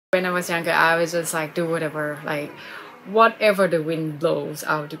When I was younger, I was just like do whatever, like whatever the wind blows,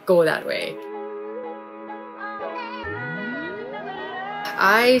 I would go that way.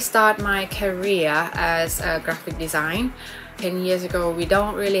 I start my career as a graphic design. 10 years ago, we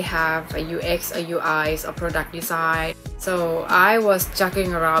don't really have a UX, a UIs, or product design. So I was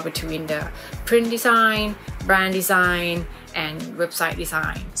juggling around between the print design, brand design, and website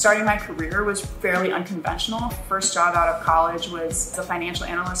design. Starting my career was fairly unconventional. First job out of college was a financial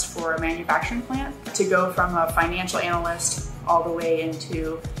analyst for a manufacturing plant. To go from a financial analyst all the way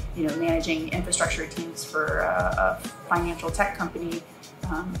into managing infrastructure teams for a financial tech company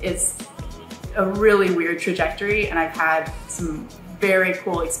is a really weird trajectory, and I've had some very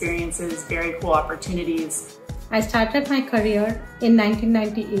cool experiences, very cool opportunities. I started my career in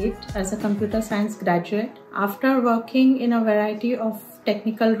 1998 as a computer science graduate. After working in a variety of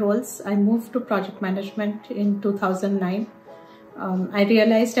technical roles, I moved to project management in 2009. I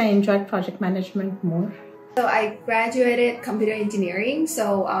realized I enjoyed project management more. So I graduated computer engineering.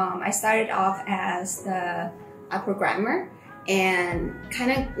 So I started off as a programmer and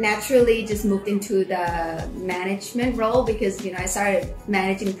kind of naturally just moved into the management role because I started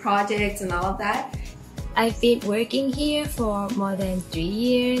managing projects and all of that. I've been working here for more than 3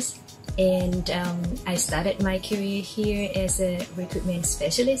 years, and I started my career here as a recruitment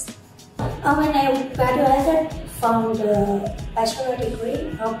specialist. When I graduated from the bachelor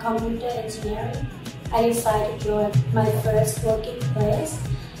degree of computer engineering, I decided to join my first working place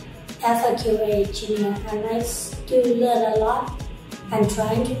as a QA engineer, and I still learn a lot and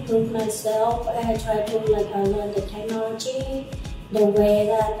trying to prove myself. I try to learn the technology, the way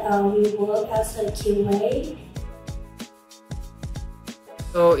that we work as a QA.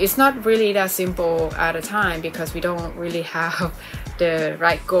 So it's not really that simple at a time because we don't really have the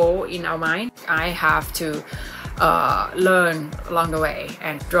right goal in our mind. I have to learn along the way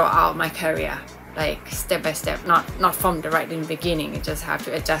and draw out my career like step by step, not from the right in the beginning. You just have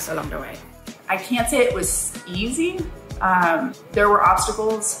to adjust along the way. I can't say it was easy. There were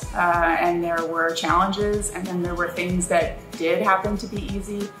obstacles and there were challenges, and then there were things that did happen to be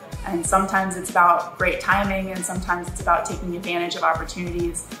easy. And sometimes it's about great timing, and sometimes it's about taking advantage of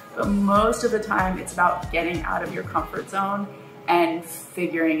opportunities. But most of the time, it's about getting out of your comfort zone and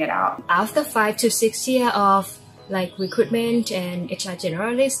figuring it out. After 5 to 6 years of recruitment and HR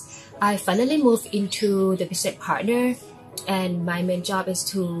generalist, I finally moved into the business partner, and my main job is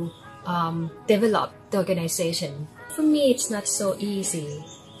to develop the organization. For me, it's not so easy,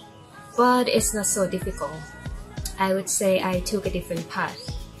 but it's not so difficult. I would say I took a different path.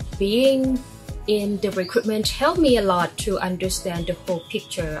 Being in the recruitment helped me a lot to understand the whole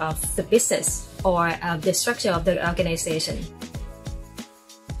picture of the business or the structure of the organization.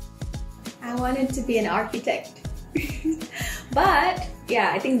 I wanted to be an architect. But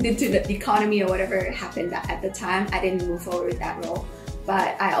yeah, I think due to the economy or whatever happened at the time, I didn't move forward with that role.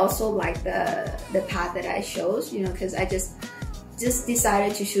 But I also like the path that I chose, because I just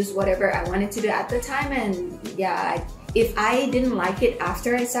decided to choose whatever I wanted to do at the time. And yeah, if I didn't like it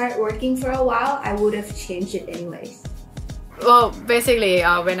after I started working for a while, I would have changed it anyways. Well, basically,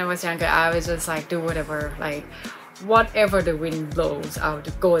 when I was younger, I was just like do whatever, like whatever the wind blows, I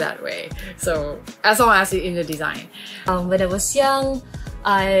would go that way. So as long as it's in the design. When I was young,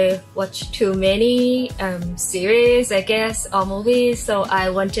 I watched too many series, I guess, or movies. So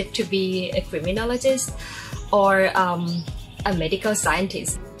I wanted to be a criminologist or a medical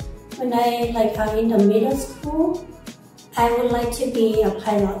scientist. When I in the middle school, I would like to be a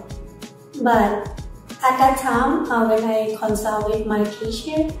pilot. But at that time, when I consult with my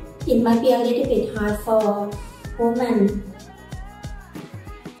teacher, it might be a little bit hard for women.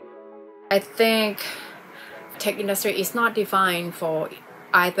 I think tech industry is not defined for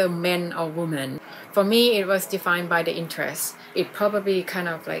either men or women. For me, it was defined by the interest. It probably kind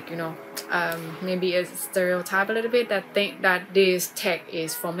of maybe a stereotype a little bit that think that this tech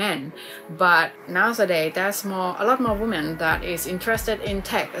is for men. But nowadays, there's a lot more women that is interested in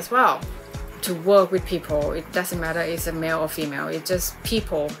tech as well. To work with people, it doesn't matter if it's a male or female. It's just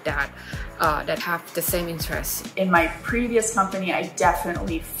people that have the same interests. In my previous company, I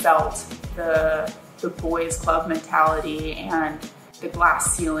definitely felt the boys club mentality and the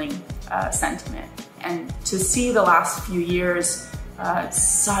glass ceiling sentiment. And to see the last few years,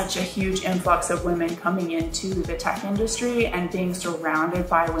 such a huge influx of women coming into the tech industry and being surrounded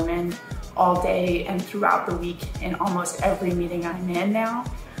by women all day and throughout the week in almost every meeting I'm in now,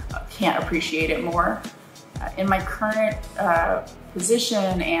 can't appreciate it more. In my current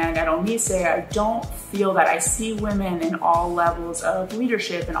position and at Omise, I don't feel that I see women in all levels of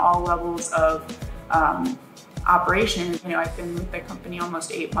leadership and all levels of operation. I've been with the company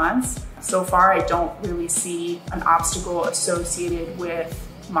almost 8 months. So far, I don't really see an obstacle associated with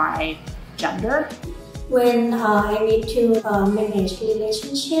my gender. When I need to manage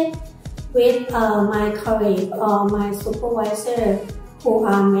relationship with my colleague or my supervisor who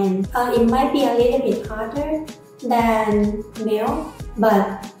are men, it might be a little bit harder than male,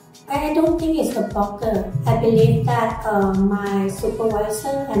 but I don't think it's a blocker. I believe that my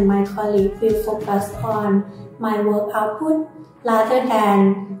supervisor and my colleague will focus on my work output rather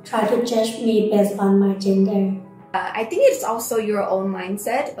than try to judge me based on my gender. I think it's also your own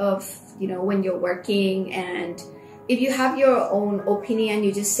mindset of, when you're working, and if you have your own opinion,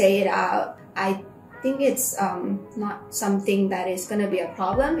 you just say it out. I think it's not something that is going to be a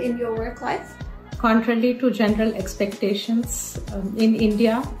problem in your work life. Contrary to general expectations, in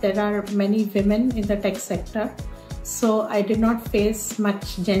India, there are many women in the tech sector, so I did not face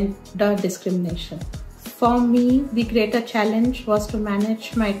much gender discrimination. For me, the greater challenge was to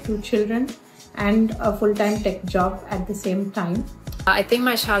manage my 2 children and a full-time tech job at the same time. I think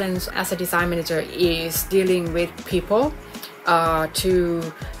my challenge as a design manager is dealing with people,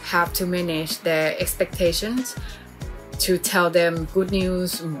 to have to manage their expectations, to tell them good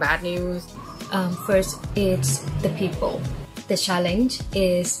news, bad news. First, it's the people. The challenge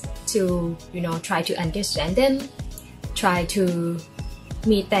is to, try to understand them, try to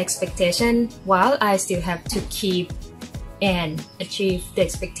meet the expectation while I still have to keep and achieve the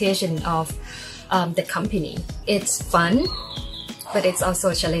expectation of the company. It's fun, but it's also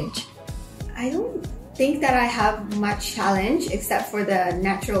a challenge. I don't think that I have much challenge except for the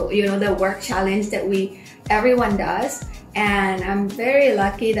natural, the work challenge that everyone does. And I'm very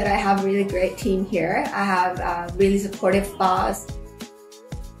lucky that I have a really great team here. I have a really supportive boss.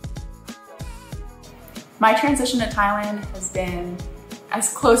 My transition to Thailand has been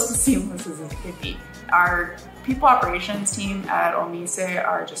as close to seamless as it could be. Our people operations team at Opners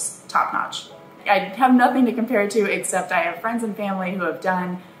are just top-notch. I have nothing to compare to except I have friends and family who have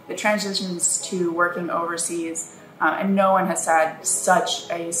done the transitions to working overseas, and no one has had such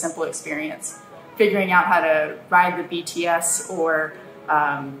a simple experience. Figuring out how to ride the BTS or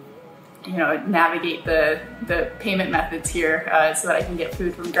navigate the payment methods here so that I can get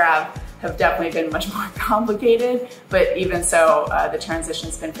food from Grab have definitely been much more complicated, but even so, the transition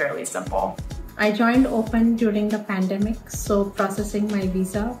has been fairly simple. I joined Open during the pandemic, so processing my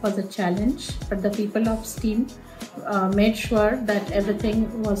visa was a challenge, but the people ops team made sure that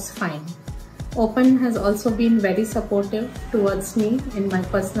everything was fine. Open has also been very supportive towards me in my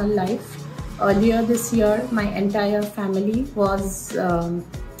personal life. Earlier this year, my entire family was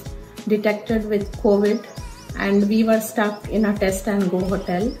detected with COVID and we were stuck in a test and go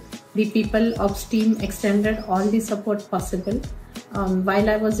hotel. The people ops team extended all the support possible. While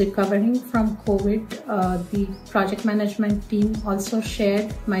I was recovering from COVID, the project management team also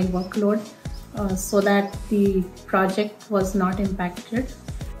shared my workload so that the project was not impacted.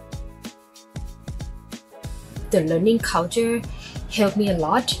 The learning culture helped me a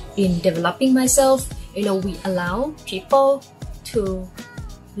lot in developing myself. We allow people to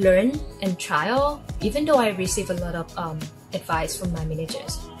learn and trial. Even though I receive a lot of advice from my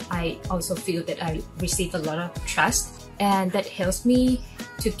managers, I also feel that I receive a lot of trust, and that helps me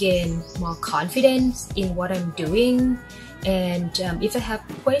to gain more confidence in what I'm doing. And if I have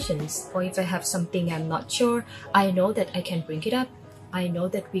questions or if I have something I'm not sure, I know that I can bring it up. I know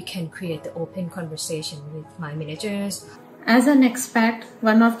that we can create the open conversation with my managers. As an expat,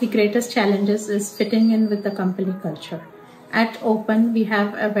 one of the greatest challenges is fitting in with the company culture. At Open, we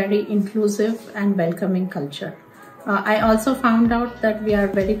have a very inclusive and welcoming culture. I also found out that we are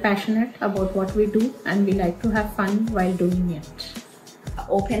very passionate about what we do and we like to have fun while doing it.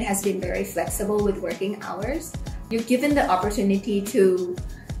 Open has been very flexible with working hours. You're given the opportunity to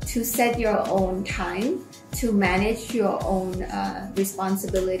set your own time, to manage your own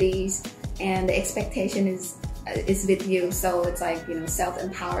responsibilities, and the expectation is with you. So it's like,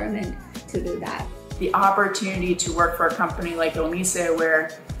 self-empowerment to do that. The opportunity to work for a company like Opners where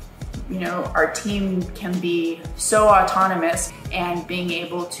our team can be so autonomous, and being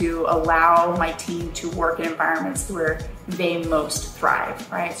able to allow my team to work in environments where they most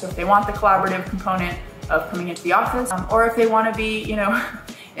thrive, right? So if they want the collaborative component of coming into the office, or if they want to be,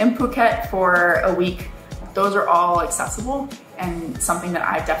 in Phuket for a week, those are all accessible and something that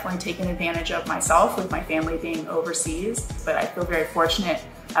I've definitely taken advantage of myself with my family being overseas. But I feel very fortunate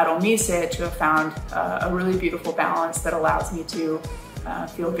at Opners to have found a really beautiful balance that allows me to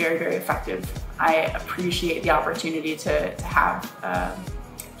feel very, very effective. I appreciate the opportunity to have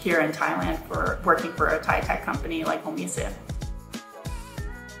here in Thailand for working for a Thai tech company like Opners.